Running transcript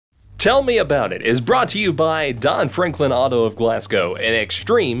Tell Me About It is brought to you by Don Franklin Auto of Glasgow and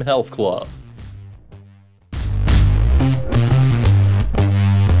Extreme Health Club.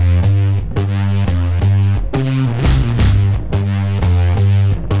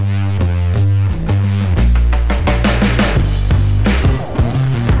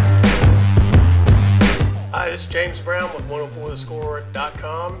 Hi, this is James Brown with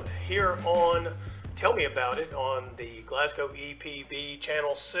 104thescore.com here on Tell Me About It on the Glasgow EPB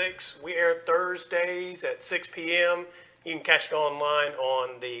Channel 6. We air Thursdays at 6 p.m. You can catch it online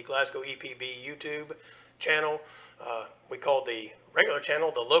on the Glasgow EPB YouTube channel. We call the regular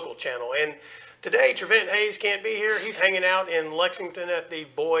channel the local channel. And today, Trevent Hayes can't be here. He's hanging out in Lexington at the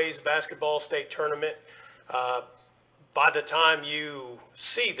boys basketball state tournament. By the time you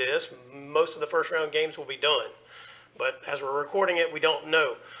see this, most of the first round games will be done. But as we're recording it, we don't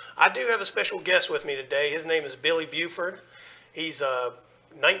know. I do have a special guest with me today. His name is Billy Buford. He's a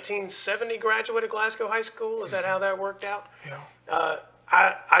 1970 graduate of Glasgow High School. Is that how that worked out? Yeah.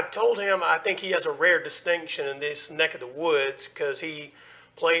 I told him I think he has a rare distinction in this neck of the woods because he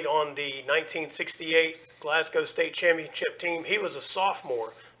played on the 1968 Glasgow State Championship team. He was a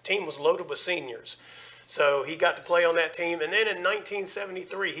sophomore. The team was loaded with seniors. So he got to play on that team. And then in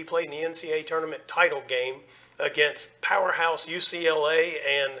 1973, he played in the NCAA tournament title game against powerhouse UCLA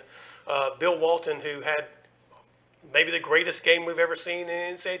and Bill Walton, who had maybe the greatest game we've ever seen in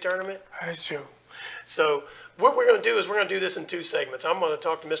the NCAA tournament. That's true. So what we're going to do is we're going to do this in two segments. I'm going to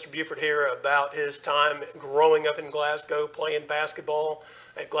talk to Mr. Buford here about his time growing up in Glasgow, playing basketball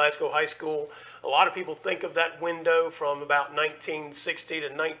at Glasgow High School. A lot of people think of that window from about 1960 to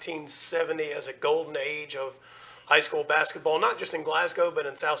 1970 as a golden age of high school basketball, not just in Glasgow, but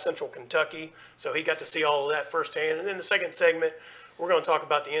in South Central Kentucky. So he got to see all of that firsthand. And then the second segment, we're going to talk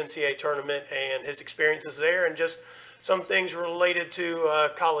about the NCAA tournament and his experiences there and just some things related to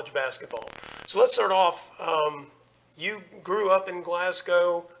college basketball. So let's start off. You grew up in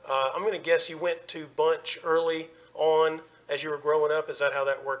Glasgow. I'm going to guess you went to Bunch early on as you were growing up. Is that how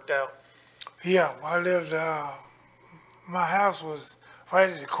that worked out? Yeah, I lived, my house was right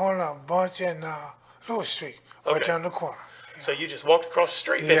at the corner of Bunch and Lewis Street. Okay. Right down the corner. So you just walked across the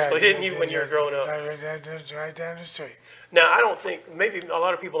street, basically, didn't you, when you were growing up? Right down the street. Now, I don't think, maybe a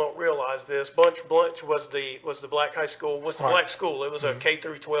lot of people don't realize this. Bunch was the black high school, was the black school. It was a K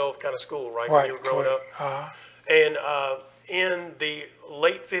through 12 kind of school, right, when you were growing up? And in the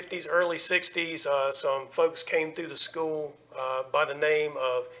late 50s, early 60s, some folks came through the school by the name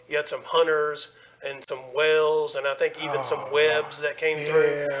of, you had some Hunters and some Wells, and I think even some Webbs that came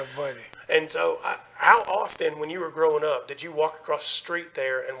through. Yeah, buddy. And so how often when you were growing up did you walk across the street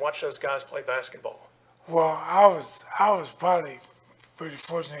there and watch those guys play basketball? Well, I was probably pretty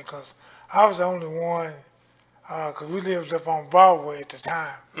fortunate because I was the only one, because we lived up on Broadway at the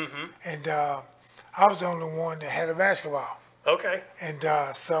time, and I was the only one that had a basketball. Okay. And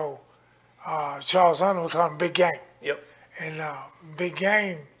so Charles Hunter, we called him Big Game. Yep. And Big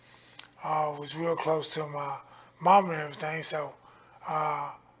Game was real close to my mom and everything, so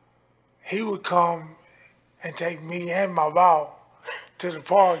he would come and take me and my ball to the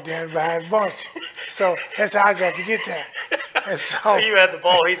park down behind Bunch. So that's how I got to get there. And so you had the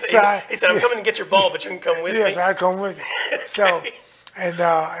ball. He said, I'm coming to get your ball, but you can come with me. Yes, I come with you. So, and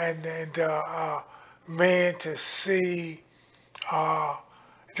man, to see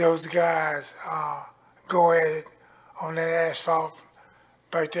those guys go at it on that asphalt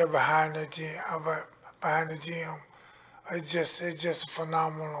right there behind the gym, it's just a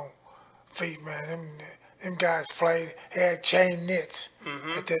phenomenal feat, man. Them guys played, had chain nets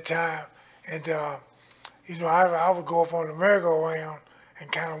at that time, and you know, I would go up on the merry-go-round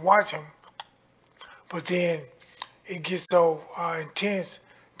and kind of watch them, but then it gets so intense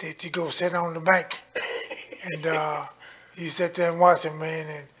that you go sit on the bank, and you sit there and watch them, man.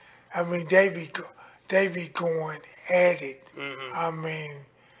 And I mean, they be going at it. I mean,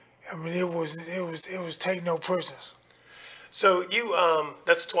 it was take no prisoners. So you,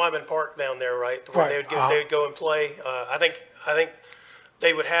 that's Twyman Park down there, right? Where Right. they would go and play. I think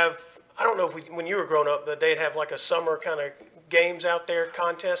they would have. I don't know if when you were growing up, but they'd have like a summer kind of games out there,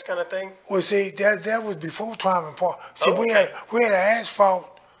 contest kind of thing. Well, see, that was before Twyman Park. See, Oh, we okay. had an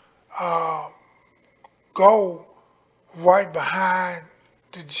asphalt goal right behind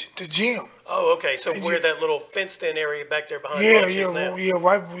the gym. Oh, okay. So where that little fenced-in area back there behind Yeah, Bunch is now.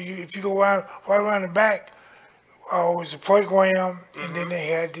 right. If you go right around the back, it was the playground, and then they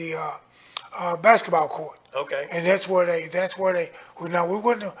had the basketball court. Okay. And that's where they. Well, no, we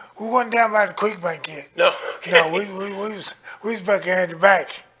wasn't down by the creek bank yet. No. Okay. No, we was back here in the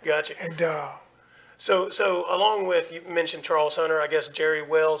back. Gotcha. And So along with, you mentioned Charles Hunter, I guess Jerry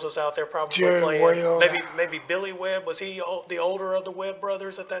Wells was out there probably Jerry playing. Wells. Maybe Billy Webb, was he the older of the Webb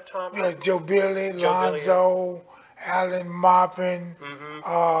brothers at that time? Yeah, Joe Billy, Lonzo, Allen Maupin,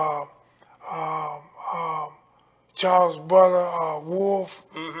 Charles Brother, Wolf,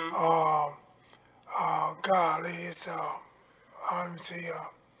 golly, it's let me see,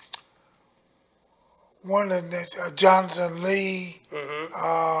 one of the Jonathan Lee.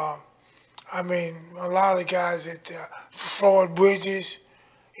 I mean, a lot of guys at Floyd Bridges,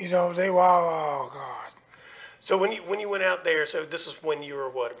 you know, they were all, oh God. So when you went out there, so this is when you were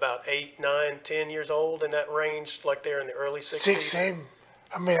what, about 8, 9, 10 years old, in that range, like there in the early 60s? 6, 7.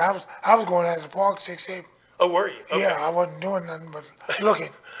 I mean, I was going out to the park 6, 7. Oh, were you? Okay. Yeah, I wasn't doing nothing but looking.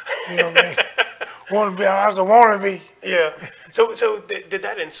 You know what I mean? I was a wannabe. Yeah. So did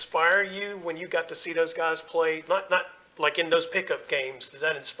that inspire you when you got to see those guys play? Not like in those pickup games. Did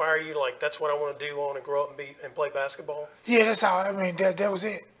that inspire you? Like, that's what I want to do. I want to grow up and play basketball. Yeah, that's how. I mean, that was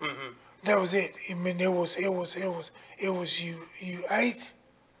it. That was it. I mean, it was you ate,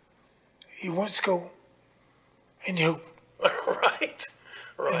 you went to school, and you hooped. Right.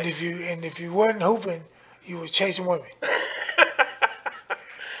 And if you wasn't hooping, you were chasing women.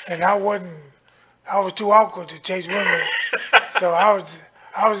 And I was too awkward to chase women, so I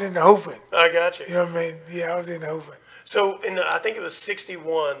was in the hooping. I got you. You know what I mean? Yeah, I was in the hooping. So I think it was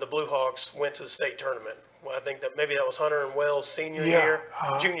 61, the Blue Hawks went to the state tournament. Well, I think that maybe that was Hunter and Wells' senior year,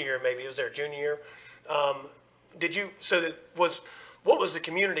 junior year maybe. It was their junior year. What was the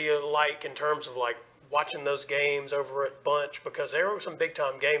community like in terms of like watching those games over at Bunch? Because there were some big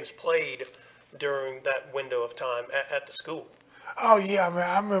time games played during that window of time at the school. Oh yeah,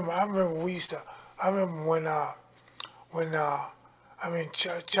 I remember we used to. I remember when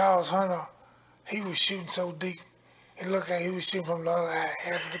Charles Hunter, he was shooting so deep. It looked like he was shooting from the other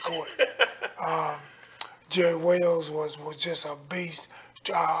half of the court. Jerry Wells was just a beast.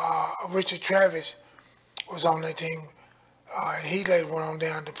 Richard Travis was on that team. He later went on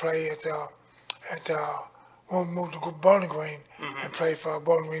down to play at moved to Bowling Green and played for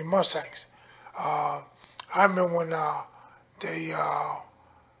Bowling Green Mustangs. I remember when the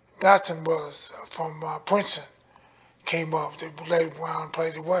Dotson brothers from Princeton came up. They later went on and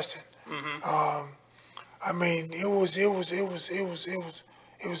played at Western. I mean, it was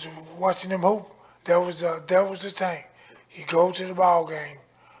watching them hoop. That was the thing. You go to the ball game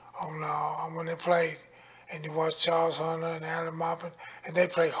on when they played, and you watch Charles Hunter and Allen Maupin, and they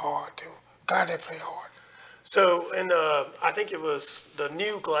play hard too. God, they play hard. So, and I think it was the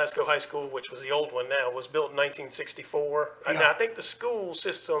new Glasgow High School, which was the old one now, was built in 1964. And I think the school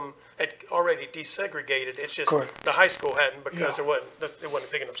system had already desegregated. It's just the high school hadn't, because it wasn't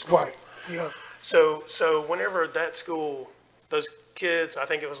a big enough school. Right. Yeah. So whenever that school, those kids, I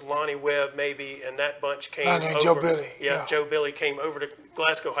think it was Lonnie Webb maybe, and that bunch came over. Joe Billy. Yeah, Joe Billy came over to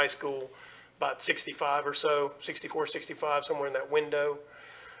Glasgow High School about 65 or so, 64, 65, somewhere in that window.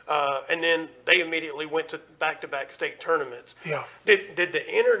 And then they immediately went to back-to-back state tournaments. Yeah. Did the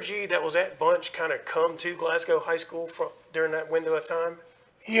energy that was at Bunch kind of come to Glasgow High School during that window of time?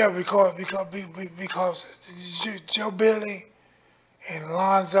 Yeah, because Joe Billy and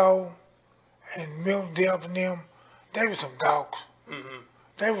Lonzo and Milton Delp and them, they were some dogs.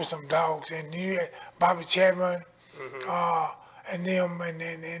 They were some dogs, and you had Bobby Chapman, and them,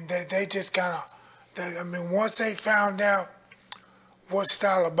 and they just kind of, I mean, once they found out what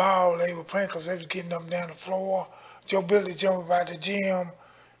style of ball they were playing, because they was getting up and down the floor. Joe Billy jumped about the gym.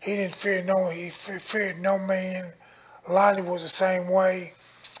 He didn't fear no one. He feared no man. Lonnie was the same way.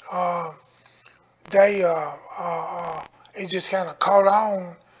 It just kind of caught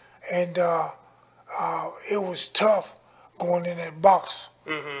on, and it was tough going in that box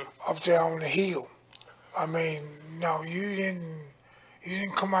up there on the hill. I mean, no, you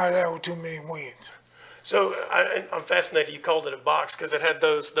didn't come out of there with too many wins. So I'm fascinated you called it a box, because it had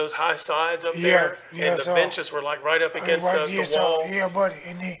those high sides up there, and the benches were like right up against the wall. Yeah, buddy,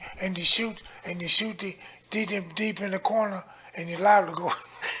 and you shoot deep in the corner, and you're liable to go.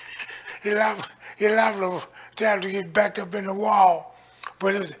 you're liable to get backed up in the wall.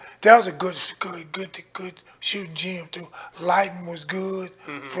 But that was a good shooting gym too. Lighting was good,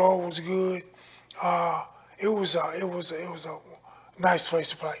 floor was good. It was a nice place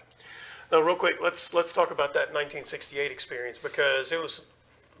to play. Now, real quick, let's talk about that 1968 experience, because it was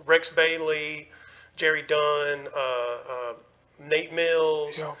Rex Bailey, Jerry Dunn, Nate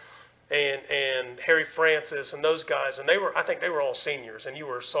Mills, and Harry Francis, and those guys, and I think they were all seniors, and you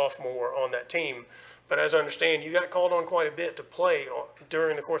were a sophomore on that team. But as I understand, you got called on quite a bit to play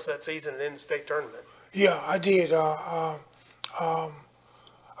during the course of that season and in the state tournament. Yeah, I did.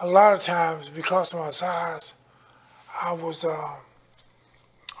 a lot of times because of my size, I was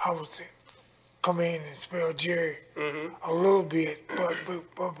come in and spell Jerry a little bit,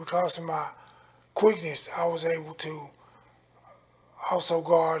 but because of my quickness, I was able to also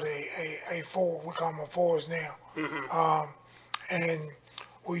guard a forward. We call them forwards now. And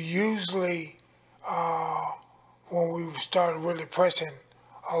we usually, when we started really pressing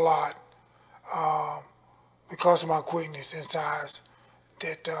a lot, because of my quickness and size,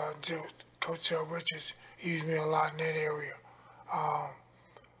 that Coach Richards used me a lot in that area,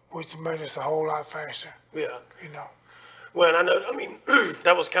 which made us a whole lot faster. Yeah. You know. Well, and I mean,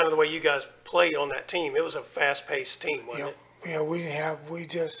 that was kind of the way you guys played on that team. It was a fast-paced team, wasn't it? Yeah, we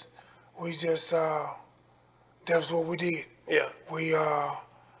just, that's what we did. Yeah. We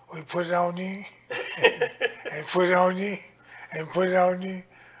put it on you, and put it on you, and put it on you,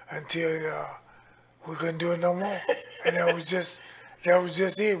 until we couldn't do it no more. And that was just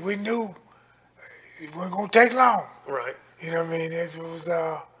it. We knew it wasn't gonna take long. Right. You know what I mean? It was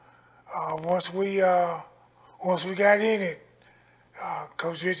once we got in it,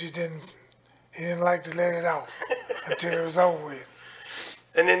 Coach Richards didn't like to let it off until it was over with.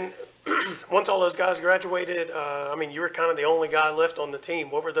 And then once all those guys graduated, I mean, you were kind of the only guy left on the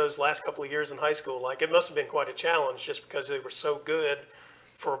team. What were those last couple of years in high school like? It must have been quite a challenge just because they were so good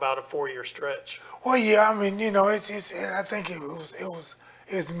for about a 4-year stretch. Well, yeah, I mean, you know, I think it was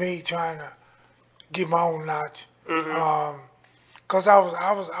me trying to get my own notch. Cause I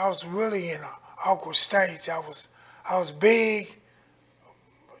was really in an awkward stage. I was big,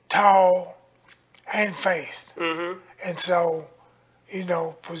 tall, and faced. And so, you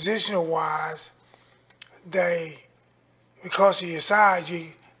know, positional wise, because of your size,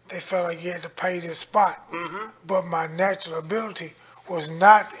 they felt like you had to pay this spot. But my natural ability was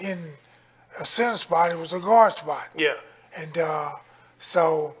not in a center spot, it was a guard spot. Yeah. And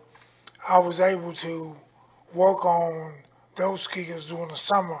so I was able to work on those skills during the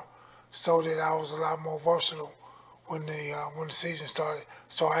summer so that I was a lot more versatile when the season started.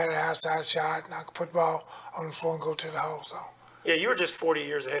 So I had an outside shot and I could put the ball on the floor and go to the hole. So. Yeah, you were just 40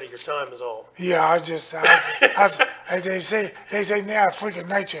 years ahead of your time is all. Yeah, I as they say now, freak of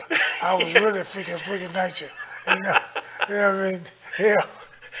nature. I was really freak of nature. You know what I mean? Yeah.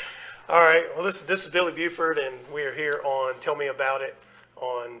 All right. Well, this is Billy Buford, and we're here on Tell Me About It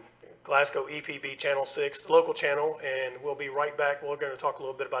on Glasgow EPB Channel 6, the local channel, and we'll be right back. We're going to talk a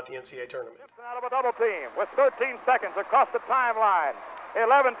little bit about the NCAA tournament. Out of a double team with 13 seconds across the timeline.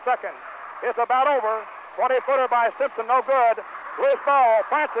 11 seconds. It's about over. 20-footer by Simpson, no good. Loose ball,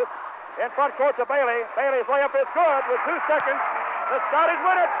 Francis in front court to Bailey. Bailey's layup is good with 2 seconds. The Scotties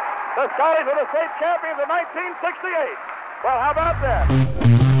win it. The Scotties are the state champions in 1968. Well, how about that?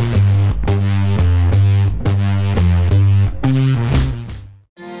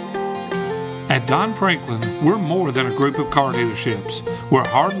 At Don Franklin, we're more than a group of car dealerships. We're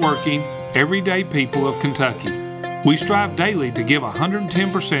hardworking, everyday people of Kentucky. We strive daily to give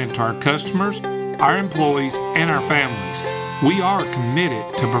 110% to our customers, our employees, and our families. We are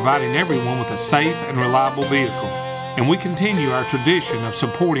committed to providing everyone with a safe and reliable vehicle, and we continue our tradition of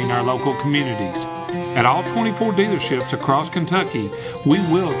supporting our local communities. At all 24 dealerships across Kentucky, we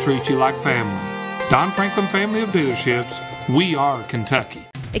will treat you like family. Don Franklin Family of Dealerships, we are Kentucky.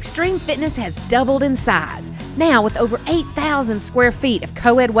 Extreme Fitness has doubled in size, now with over 8,000 square feet of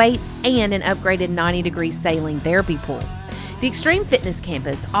co-ed weights and an upgraded 90-degree saline therapy pool. The Extreme Fitness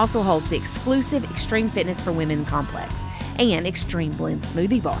campus also holds the exclusive Extreme Fitness for Women complex and Extreme Blend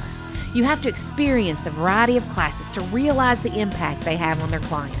smoothie bar. You have to experience the variety of classes to realize the impact they have on their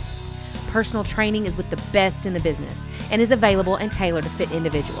clients. Personal training is with the best in the business and is available and tailored to fit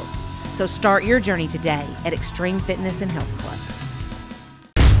individuals. So start your journey today at Extreme Fitness and Health Club.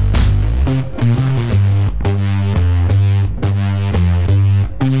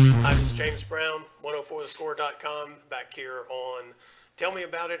 Hi, this is James Brown, 104thescore.com, back here on Tell Me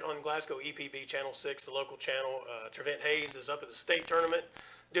About It on Glasgow EPB Channel 6, the local channel. Trevent Hayes is up at the state tournament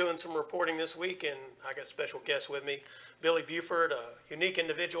doing some reporting this week, and I got a special guest with me, Billy Buford, a unique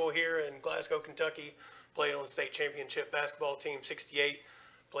individual here in Glasgow, Kentucky, played on the state championship basketball team 68,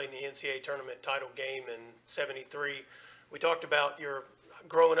 played in the NCAA tournament title game in 73. We talked about your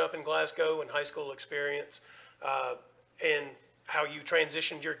growing up in Glasgow and high school experience, and how you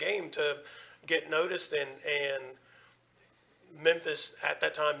transitioned your game to get noticed, and Memphis, at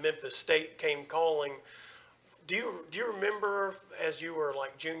that time, Memphis State came calling. Do you remember, as you were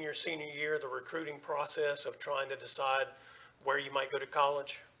like junior, senior year, the recruiting process of trying to decide where you might go to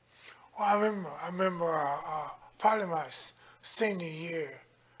college? Well, I remember probably my senior year,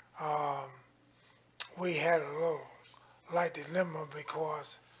 we had a little light dilemma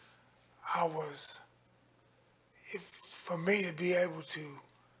because for me to be able to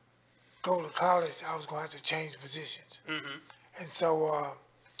go to college, I was going to have to change positions. Mm-hmm. And so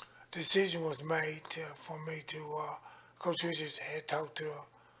decision was made for me to, Coach Richards had talked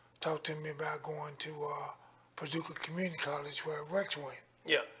to me about going to Paducah Community College where Rex went.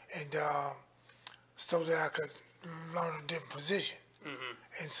 Yeah. And so that I could learn a different position. Mm-hmm.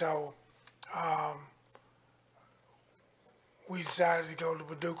 And so we decided to go to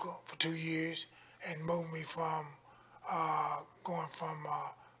Paducah for 2 years and move me from going from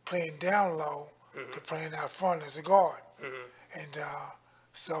playing down low mm-hmm. to playing out front as a guard. Mm-hmm. And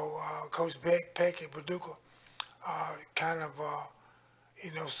so Coach Peck at Paducah kind of,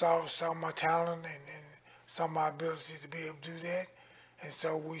 saw my talent and saw my ability to be able to do that. And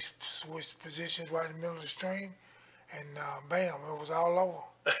so we switched positions right in the middle of the stream, and bam, it was all over.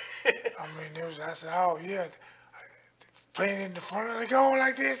 I mean, I said, oh, yeah, playing in the front of the goal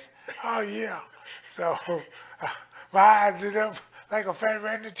like this? Oh, yeah. So my eyes lit up like a fat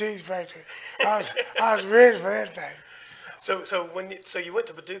rat in the cheese factory. I was ready for that thing. So you went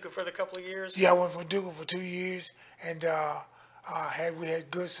to Paducah for the couple of years? Yeah, I went to Paducah for 2 years, and we had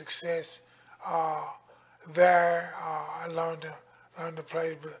good success there. I learned to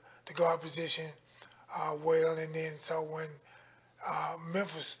play the guard position well, and then so when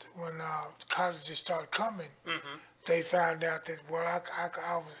Memphis, when colleges started coming, mm-hmm. they found out that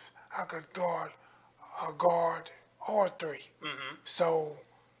I could guard a guard or three. Mm-hmm. So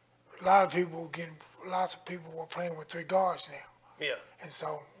lots of people were playing with three guards now. Yeah. And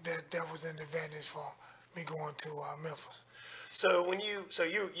so that was an advantage for me going to Memphis. So when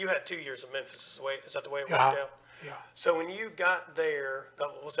you had 2 years of Memphis, is that the way it Yeah. worked out? Yeah. So when you got there,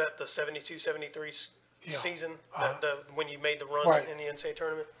 was that the 72-73 season? When you made the run Right. in the NCAA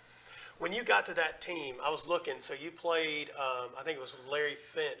tournament? When you got to that team, I was looking. So you played, I think it was with Larry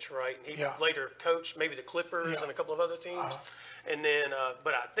Finch, right? And he later coached maybe the Clippers and a couple of other teams. And then,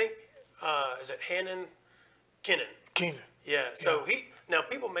 but I think, is it Hannon Kennan? Kennan. Yeah. So now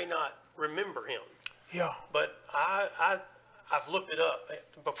people may not remember him. Yeah. But I've looked it up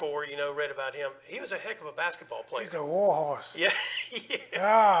before, read about him. He was a heck of a basketball player. He's a war horse. Yeah.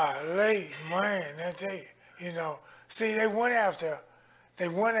 Late, man, that's it. See, they went after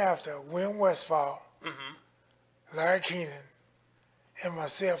William Westfall, Mm-hmm. Larry Keenan, and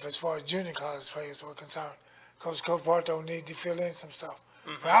myself as far as junior college players were concerned. Coach Bartow needed to fill in some stuff.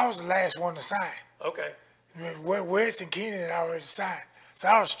 Mm-hmm. But I was the last one to sign. Okay. West and Keenan had already signed. So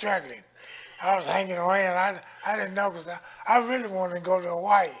I was struggling. I was hanging around. I didn't know because I really wanted to go to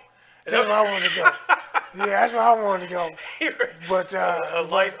Hawaii. That's where I wanted to go. Yeah, that's where I wanted to go. But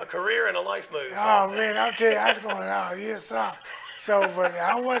a career and a life move. Oh man, I'll tell you, I was going, oh yes, sir. So, but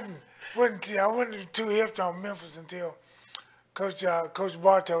I wasn't too hip on Memphis until Coach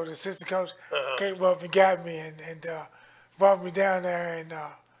Bartow, the assistant coach, came up and got me and brought me down there,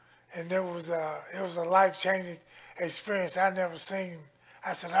 and it was a life-changing experience I never seen.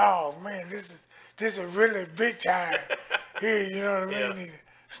 I said, oh man, this is really big time here. You know what I mean? Yeah.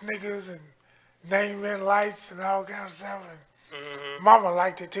 Sneakers and name and lights and all kind of stuff. And Mama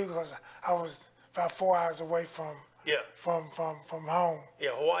liked it too because I was about 4 hours away from home.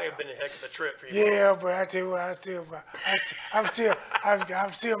 Yeah, Hawaii had been a heck of a trip for you. Yeah, but I tell you what,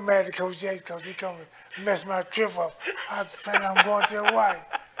 I'm still mad at Coach Yates because he come and messed my trip up. I was planning on going to Hawaii.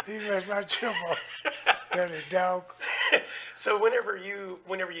 He messed my trip up. Dirty dog. So whenever you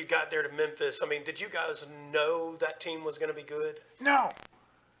got there to Memphis, I mean, did you guys know that team was going to be good? No.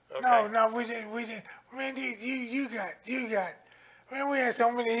 Okay. No, we didn't. Man, you got. Man, we had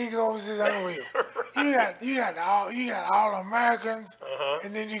so many egos. It's unreal. You got all Americans,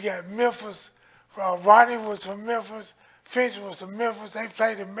 and then you got Memphis. Ronnie was from Memphis. Finch was from Memphis. They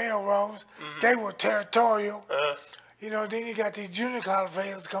played in Melrose. They were territorial. Then you got these junior college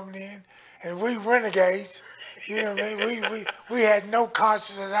players coming in, and we renegades. You know what I mean? We had no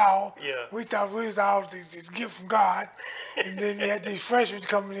conscience at all. Yeah. We thought we was all this gift from God. And then you had these freshmen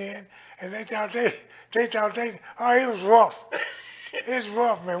coming in, and they thought it was rough. It was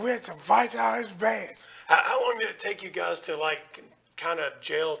rough, man. We had some fights out. It was bad. How long did it take you guys to kind of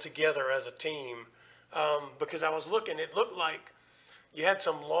gel together as a team? Because I was looking, it looked like you had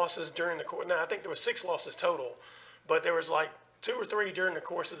some losses during the course. Now I think there were 6 losses total, but there was 2 or 3 during the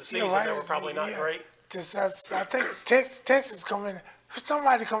course of the season that were probably not great. I think Texas come in.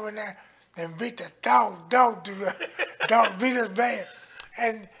 Somebody come in there and beat the dog beat us bad.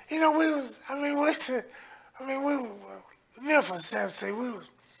 And Memphis, Tennessee,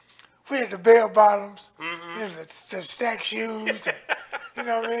 we had the bell bottoms, the stack shoes, and,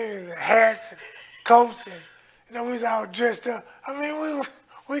 the hats, and coats, and we was all dressed up. I mean,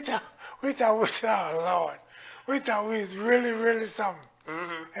 we we thought oh Lord, we thought we was really, really something.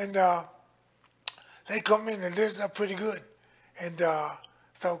 And they come in and lift us up pretty good. And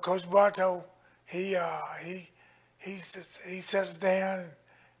so Coach Bartow, he sat us down and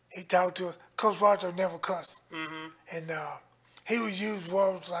he talked to us. Coach Bartow never cussed. And he would use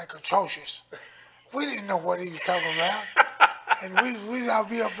words like atrocious. We didn't know what he was talking about. And we all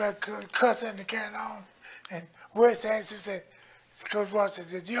be up there cussing and carrying on. And Wes Anderson said, Coach Bartow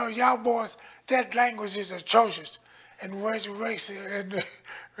said, yo, y'all boys, that language is atrocious. And Wes said,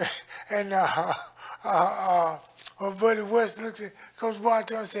 and my buddy Wes looked at Coach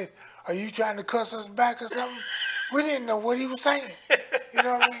Bartow and said, are you trying to cuss us back or something? We didn't know what he was saying. You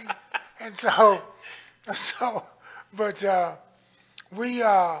know what I mean? And but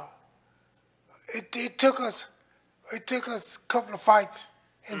it took us a couple of fights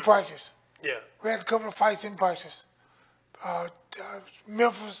in practice. Yeah. We had a couple of fights in practice.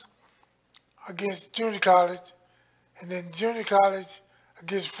 Memphis against junior college, and then junior college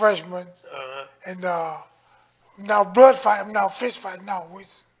against freshmen. And now blood fight, now fist fight, no, we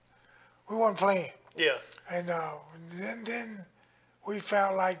weren't playing. Yeah. And then we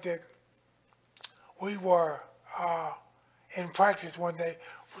felt like that we were in practice one day,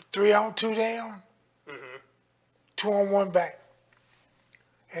 3-on-2 down, 2-on-1 back.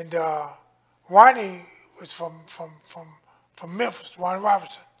 And Ronnie was from Memphis, Ronnie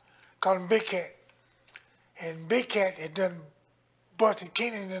Robertson, called him Big Cat. And Big Cat had done busted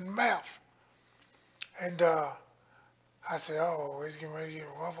Keenan in the mouth. And I said, oh, it's getting ready to get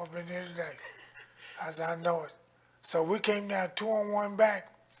rough up in there today. I said, I know it. So we came down 2-on-1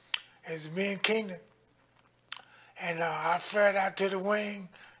 back. It's me and Keenan. And I flared out to the wing,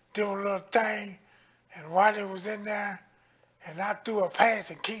 doing a little thing, and Ronnie was in there, and I threw a pass,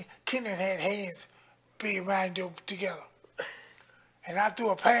 and Keenan had hands big behind together. And I threw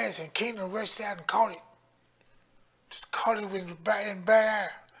a pass, and Keenan rushed out and caught it. Just caught it in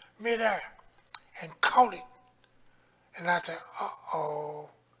midair, and caught it. And I said,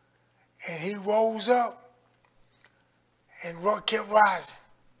 uh-oh. And he rose up and kept rising.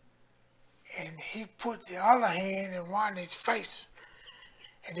 And he put the other hand in Ronnie's face,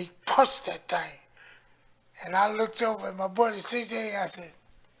 and he punched that thing. And I looked over at my buddy CJ, I said,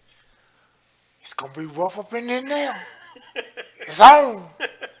 it's gonna be rough up in there now. It's on.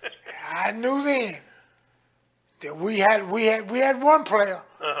 I knew then that we had one player.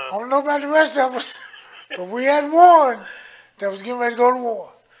 I don't know about the rest of us, but we had one that was getting ready to go to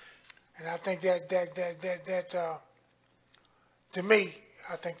war. And I think that to me,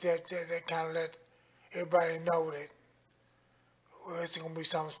 I think that kind of let everybody know that it's going to be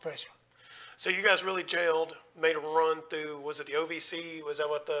something special. So you guys really jailed, made a run through, was it the OVC? Was that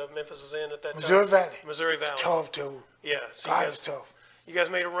what the Memphis was in at that Missouri time? Valley. Missouri Valley. Tough, too. Yeah. So God, it's tough. You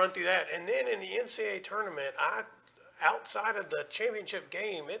guys made a run through that. And then in the NCAA tournament, outside of the championship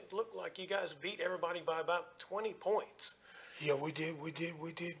game, it looked like you guys beat everybody by about 20 points. Yeah, we did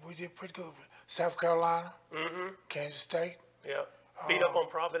pretty good. South Carolina, Kansas State. Yeah. Beat up on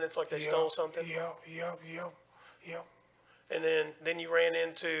Providence like they stole something. Yep. And then you ran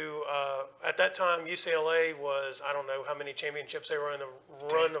into, at that time, UCLA was, I don't know how many championships they were in the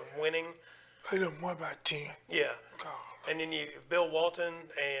run of winning. They done won by 10. Yeah. God. And then Bill Walton,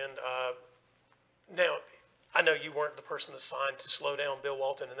 and now, I know you weren't the person assigned to slow down Bill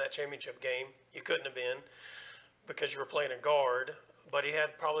Walton in that championship game. You couldn't have been because you were playing a guard, but he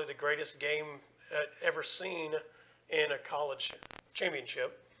had probably the greatest game ever seen in a college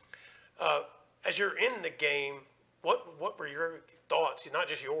championship. As you're in the game, what were your thoughts, not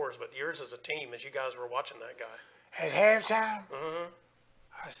just yours, but yours as a team as you guys were watching that guy? At halftime,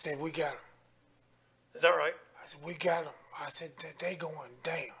 I said, we got him. Is that right? I said, we got him. I said, they going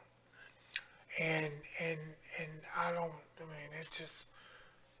down. And it's just,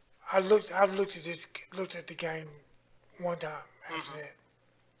 I've looked at the game one time after that.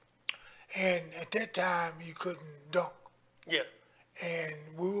 And at that time, you couldn't dunk. Yeah. And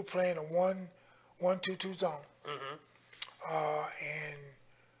we were playing a 1-2-2 zone. And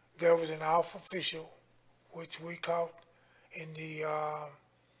there was an off official, which we caught in the,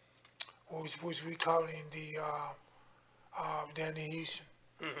 down in Houston.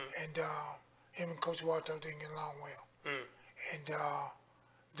 And him and Coach Bartow didn't get along well. And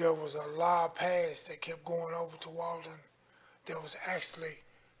there was a lob pass that kept going over to Walton. There was actually,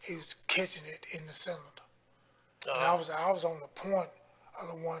 he was catching it in the cylinder. And I was on the point of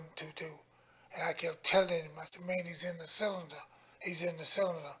the 1-2-2. And I kept telling him, I said, man, he's in the cylinder. He's in the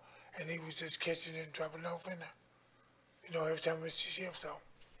cylinder. And he was just catching it and dropping it off in there. You know, every time it's a shift. So,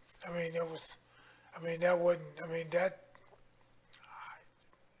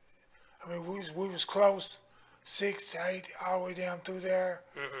 I mean, we was close, 6 to 8, all the way down through there.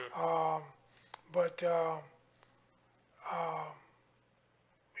 But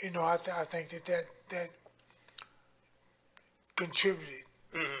you know, I think that contributed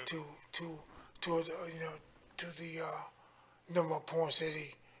to you know, to the number of points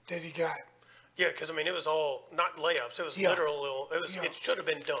that he got. Yeah, because I mean, it was all not layups. It was literal. It should have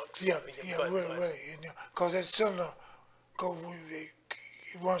been dunks. Yeah, I mean, yeah, but, really. You know, because that cylinder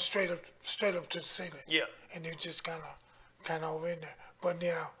run straight up to the ceiling. Yeah, and it just kind of over in there. But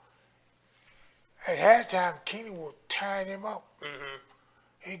now, at halftime, Kenny was tying him up.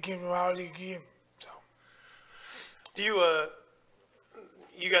 He give him all he give him. So, do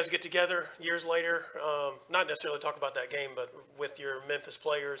you guys get together years later? Not necessarily talk about that game, but with your Memphis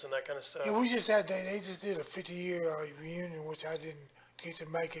players and that kind of stuff. Yeah, we just had that. They just did a 50-year reunion, which I didn't get to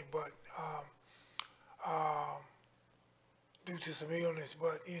make it, but due to some illness.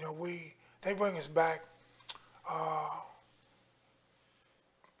 But you know, they bring us back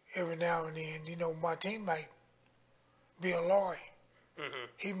every now and then. You know, my teammate Bill Laurie,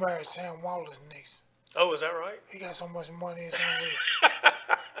 he married Sam Waller's niece. Oh, is that right? He got so much money in his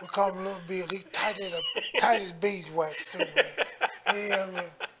we call him Little Bill. He tight as beeswax too, man. Yeah,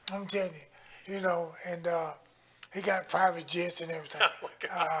 man, I'm telling you, you know, and he got private jets and everything. Oh my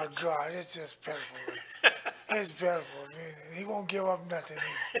God! Oh God, it's just pitiful, man. It's pitiful, man. He won't give up nothing.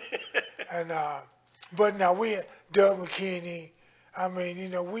 And but now we had Doug McKinney. I mean, you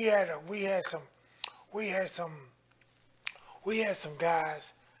know, we had some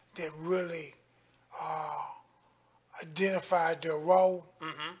guys that really identified their role,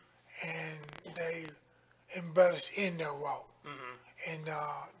 and they embellished in their role, and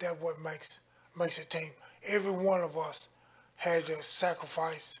that's what makes a team. Every one of us had to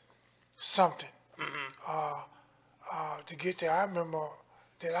sacrifice something to get there. I remember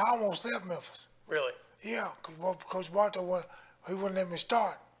that I almost left Memphis. Really? Yeah, because Coach Bartow wouldn't let me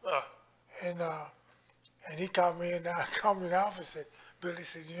start, and he called me in the office and said, Billy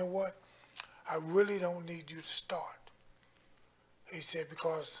said, you know what? I really don't need you to start. He said,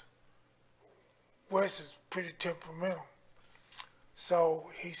 because Wes is pretty temperamental.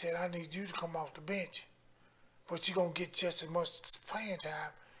 So he said, I need you to come off the bench, but you're going to get just as much playing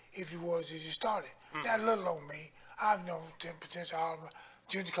time if you was as you started. That little old me, I've known 10 potential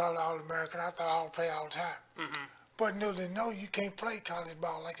junior college All-American. I thought I would play all the time. But no, you can't play college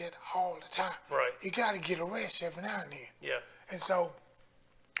ball like that all the time. Right. You got to get a rest every now and then. Yeah. And so,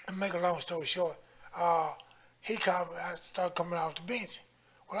 to make a long story short, he called me. I started coming off the bench.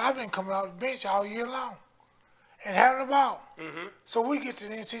 Well, I've been coming off the bench all year long and having the ball. So we get to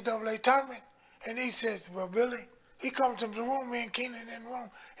the NCAA tournament, and he says, well, Billy, he comes to the room, me and Keenan in the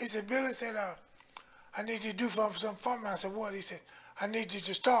room. He said, Billy said, I need you to do something for me. I said, what? He said, I need you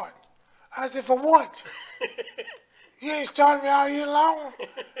to start. I said, for what? You ain't starting me all year long.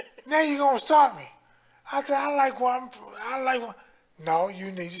 Now you're going to start me. I said, I like what. No,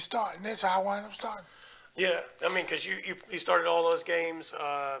 you need to start. And that's how I wound up starting. Yeah, I mean, because you started all those games,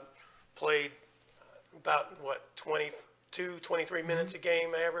 played about, 22, 23 minutes a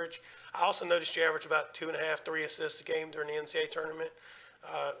game average. I also noticed you averaged about 2.5, 3 assists a game during the NCAA tournament.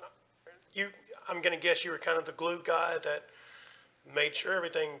 I'm going to guess you were kind of the glue guy that made sure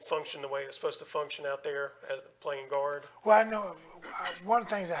everything functioned the way it was supposed to function out there as playing guard. Well, I know one of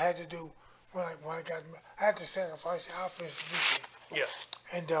the things I had to do when I had to sacrifice the offense and defense. Yeah.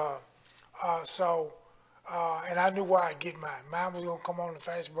 And and I knew where I'd get mine. Mine was gonna come on the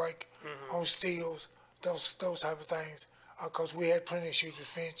fast break, on steals, those type of things. Because we had plenty of shooters,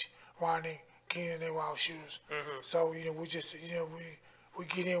 Finch, Ronnie, Keenan, they were all shooters. So we just we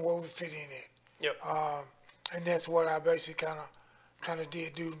get in where we fit in at. Yep. And that's what I basically kind of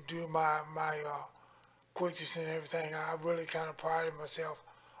did do my quickness and everything. I really kind of prided myself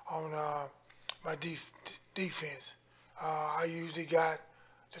on my defense. I usually got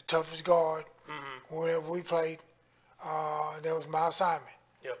the toughest guard whenever we played. That was my assignment.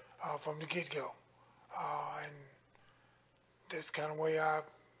 Yep. From the get-go. And that's kind of the way I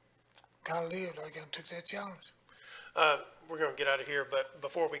kind of lived. I kind of took that challenge. We're going to get out of here, but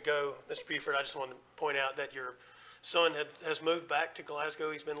before we go, Mr. Buford, I just wanted to point out that your son has moved back to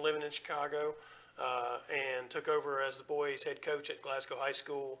Glasgow. He's been living in Chicago and took over as the boys' head coach at Glasgow High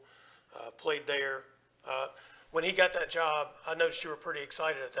School, played there. When he got that job, I noticed you were pretty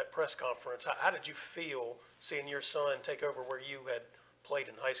excited at that press conference. How did you feel seeing your son take over where you had played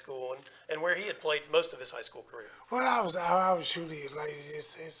in high school and where he had played most of his high school career? Well, I was truly elated.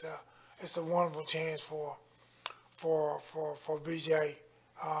 It's a wonderful chance for BJ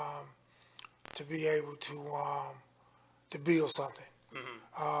to be able to build something.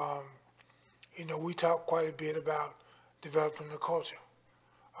 we talk quite a bit about developing the culture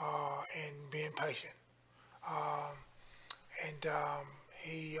and being patient.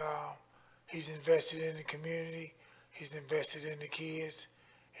 He's invested in the community. He's invested in the kids,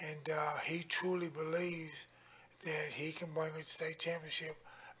 and he truly believes that he can bring a state championship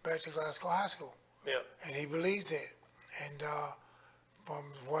back to Glasgow High School. Yeah. And he believes that. And from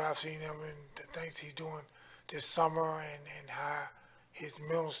what I've seen him and the things he's doing this summer and how his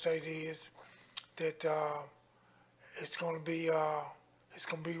mental state is, that it's going to be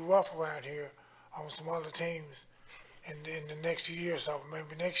rough around here on some other teams. In the next year or so,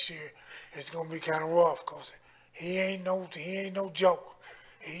 maybe next year, it's going to be kind of rough because he ain't no joke.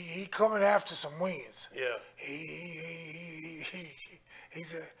 He coming after some wins. Yeah.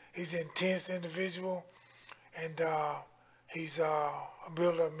 He's an intense individual, and he's a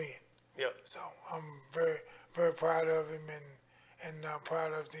builder of men. Yeah. So I'm very, very proud of him and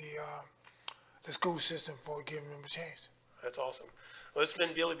proud of the school system for giving him a chance. That's awesome. Well, it's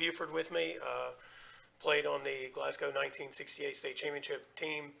been Billy Buford with me. Played on the Glasgow 1968 State Championship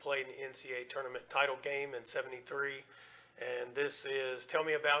team, played in the NCAA tournament title game in '73. And this is Tell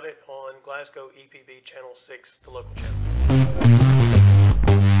Me About It on Glasgow EPB Channel 6, the local channel.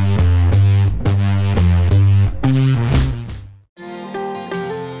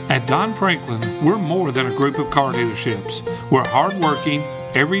 At Don Franklin, we're more than a group of car dealerships. We're hardworking,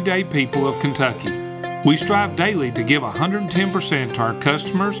 everyday people of Kentucky. We strive daily to give 110% to our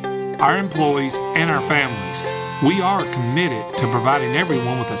customers, our employees, and our families. We are committed to providing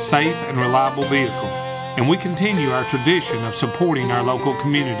everyone with a safe and reliable vehicle, and we continue our tradition of supporting our local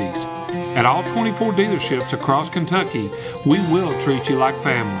communities. At all 24 dealerships across Kentucky, we will treat you like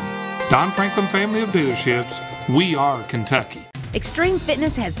family. Don Franklin Family of Dealerships, we are Kentucky. Extreme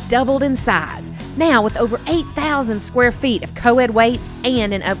Fitness has doubled in size, now with over 8,000 square feet of co-ed weights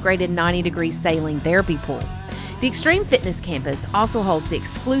and an upgraded 90-degree saline therapy pool. The Extreme Fitness campus also holds the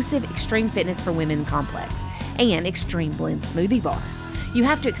exclusive Extreme Fitness for Women complex and Extreme Blend smoothie bar. You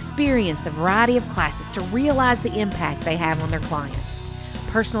have to experience the variety of classes to realize the impact they have on their clients.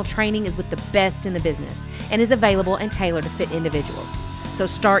 Personal training is with the best in the business and is available and tailored to fit individuals. So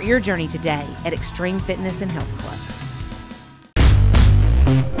start your journey today at Extreme Fitness and Health Club.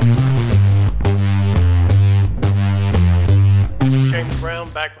 James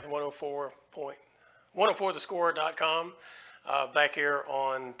Brown back with 104thescore.com. Back here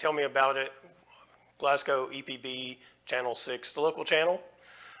on Tell Me About It, Glasgow EPB Channel 6, the local channel.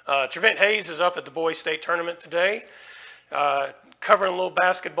 Trevent Hayes is up at the boys state tournament today, covering a little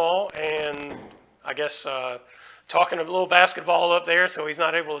basketball, and I guess talking a little basketball up there, so he's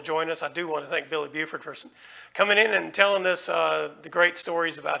not able to join us. I do want to thank Billy Buford for coming in and telling us the great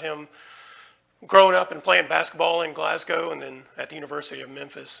stories about him growing up and playing basketball in Glasgow and then at the University of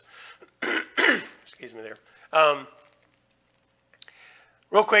Memphis. Excuse me there.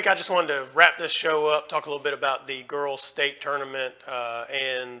 Real quick, I just wanted to wrap this show up, talk a little bit about the girls' state tournament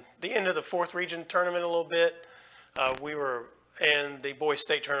and the end of the 4th region tournament a little bit. And the boys'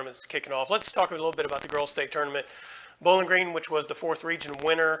 state tournament is kicking off. Let's talk a little bit about the girls' state tournament. Bowling Green, which was the 4th region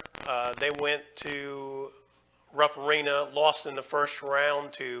winner, they went to Rupp Arena, lost in the first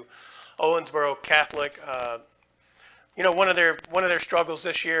round to Owensboro Catholic. You know, one of their struggles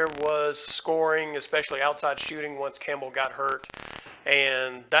this year was scoring, especially outside shooting once Campbell got hurt.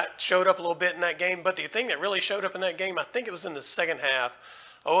 And that showed up a little bit in that game. But the thing that really showed up in that game, I think it was in the second half,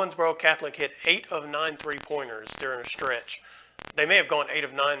 Owensboro Catholic hit 8 of 9 3-pointers during a stretch. They may have gone 8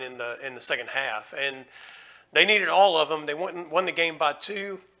 of 9 in the second half. And they needed all of them. They won the game by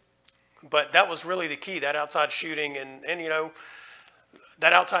 2. But that was really the key, that outside shooting. And you know,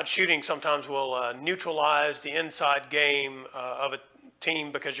 that outside shooting sometimes will neutralize the inside game of a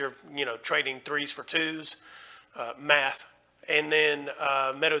team because you're, trading 3s for 2s, math. And then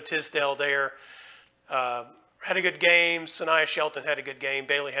Meadow Tisdale there had a good game. Sanaya Shelton had a good game.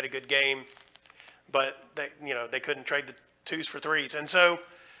 Bailey had a good game. But they couldn't trade the 2s for 3s. And so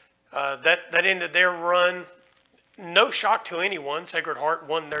that ended their run. No shock to anyone. Sacred Heart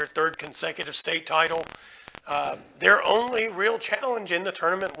won their 3rd consecutive state title. Their only real challenge in the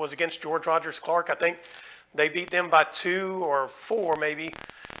tournament was against George Rogers Clark. I think they beat them by 2 or 4 maybe.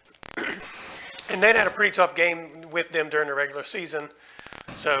 And they'd had a pretty tough game with them during the regular season.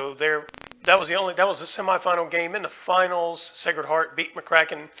 So that was the semifinal game. In the finals, Sacred Heart beat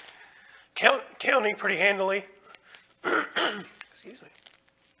McCracken County pretty handily. Excuse me.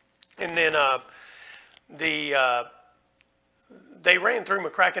 And then they ran through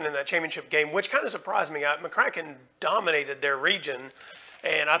McCracken in that championship game, which kind of surprised me. McCracken dominated their region,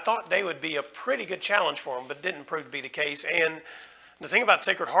 and I thought they would be a pretty good challenge for them, but didn't prove to be the case. And the thing about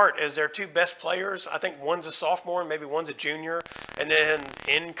Sacred Heart is their two best players, I think one's a sophomore and maybe one's a junior. And then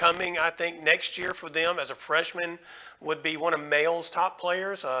incoming, I think, next year for them as a freshman would be one of Male's top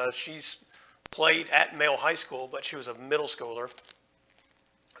players. She's played at Male High School, but she was a middle schooler.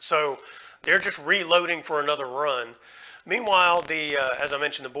 So they're just reloading for another run. Meanwhile, as I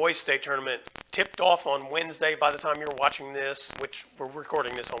mentioned, the boys' state tournament tipped off on Wednesday. By the time you're watching this, which we're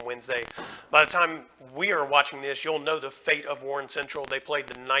recording this on Wednesday, by the time we are watching this, you'll know the fate of Warren Central. They played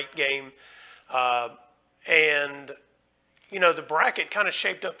the night game. And, you know, the bracket kind of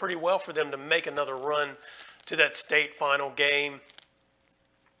shaped up pretty well for them to make another run to that state final game.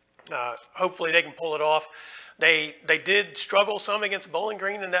 Hopefully they can pull it off. They did struggle some against Bowling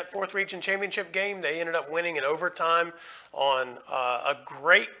Green in that 4th Region Championship game. They ended up winning in overtime on a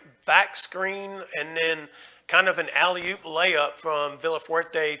great back screen and then kind of an alley-oop layup from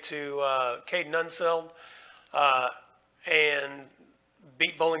Villafuerte to Caden Unseld and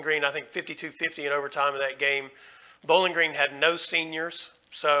beat Bowling Green, I think, 52-50 in overtime of that game. Bowling Green had no seniors,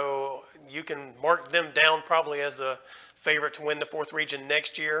 so you can mark them down probably as the favorite to win the 4th Region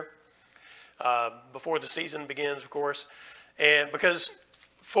next year. Before the season begins, of course. And because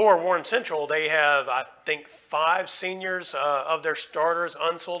for Warren Central, they have, I think, 5 seniors of their starters.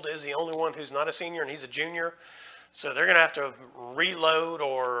 Unseld is the only one who's not a senior, and he's a junior. So they're going to have to reload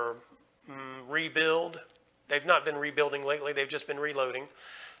or rebuild. They've not been rebuilding lately. They've just been reloading.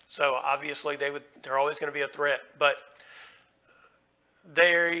 So obviously they're always going to be a threat. But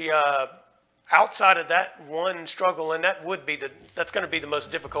they outside of that one struggle, and that's going to be the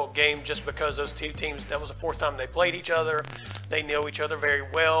most difficult game just because those two teams, that was the 4th time they played each other. They know each other very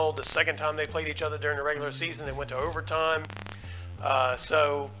well. The 2nd time they played each other during the regular season, they went to overtime.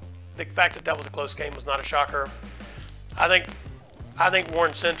 So the fact that that was a close game was not a shocker. I think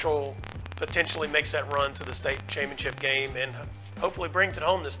Warren Central potentially makes that run to the state championship game and hopefully brings it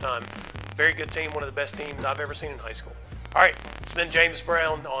home this time. Very good team, one of the best teams I've ever seen in high school. All right, it's been James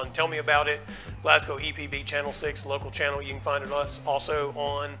Brown on Tell Me About It, Glasgow EPB Channel 6, local channel. You can find us also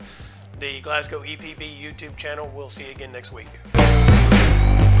on the Glasgow EPB YouTube channel. We'll see you again next week.